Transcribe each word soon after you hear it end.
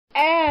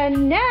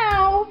And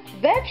now,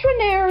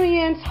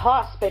 Veterinarians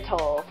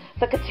Hospital,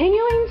 the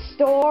continuing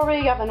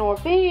story of an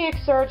orthopedic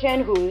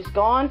surgeon who's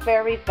gone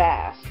very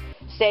fast.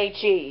 Say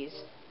cheese.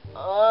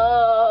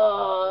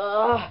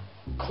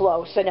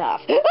 Close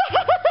enough.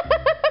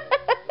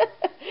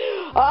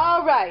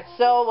 Alright,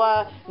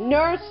 so,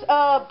 Nurse,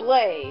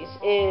 Blaze,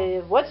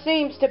 what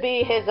seems to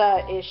be his,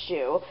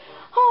 issue?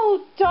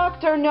 Oh,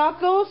 Dr.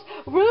 Knuckles,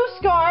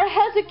 Rooskar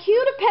has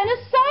acute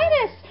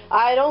appendicitis.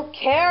 I don't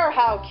care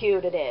how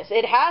cute it is.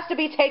 It has to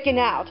be taken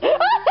out.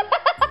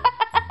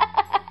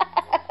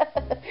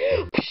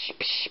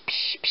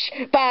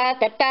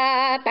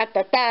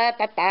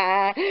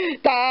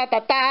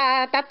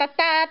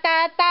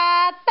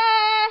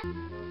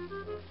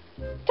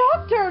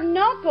 Dr.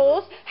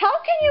 Knuckles, how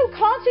can you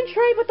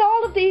concentrate with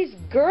all of these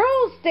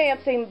girls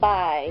dancing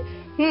by?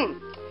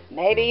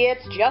 Maybe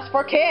it's just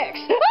for kicks.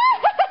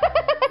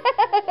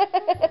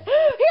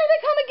 Here they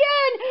come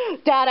again!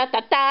 Da da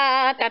da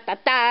da da da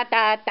da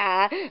da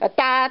da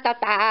da da da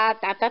da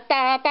da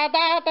da da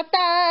da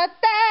da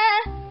da.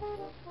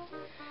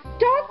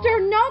 Dr.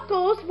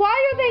 Knuckles, why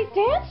are they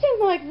dancing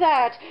like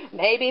that?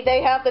 Maybe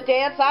they have the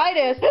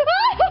dance-itis.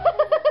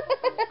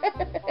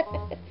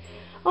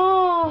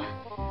 Oh,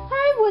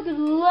 I would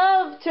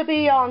love to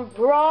be on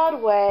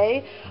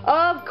Broadway.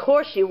 Of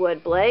course you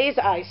would, Blaze.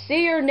 I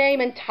see your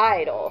name and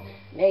title.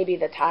 Maybe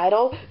the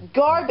title,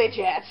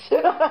 Garbagettes.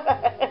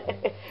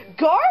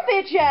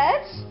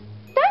 Garbagettes?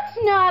 That's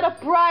not a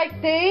bright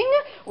thing.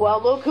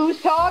 Well, look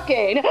who's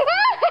talking.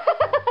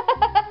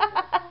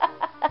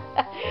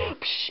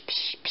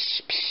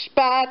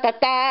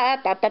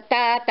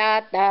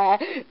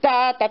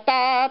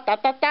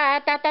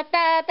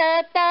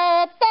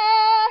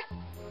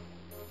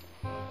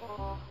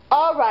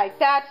 Alright,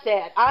 that's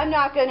it. I'm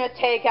not going to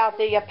take out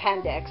the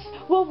appendix.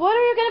 Well, what are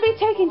you going to be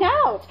taking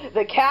out?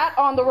 The cat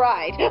on the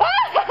right.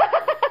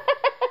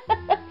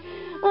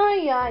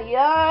 Ay, ay,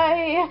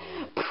 ay.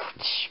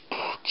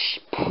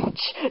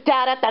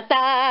 Da da da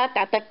da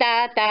da da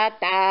da da da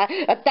da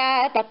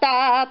da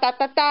da da da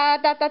da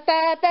da da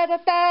da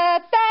da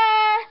da.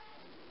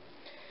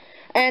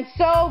 And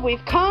so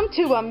we've come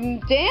to a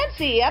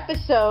dancy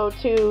episode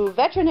to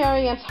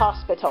Veterinarians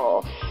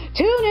Hospital.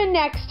 Tune in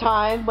next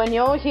time when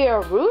you'll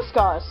hear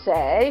Rooskar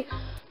say,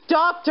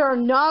 Dr.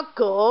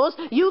 Knuckles,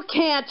 you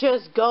can't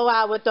just go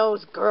out with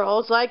those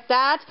girls like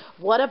that.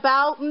 What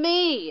about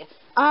me?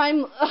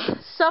 I'm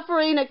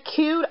suffering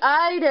acute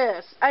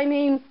itis. I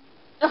mean,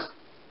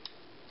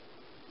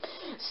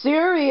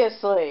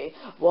 seriously.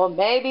 Well,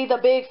 maybe the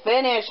big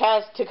finish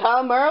has to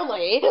come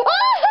early.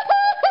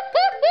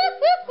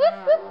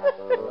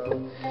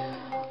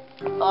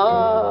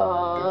 Oh.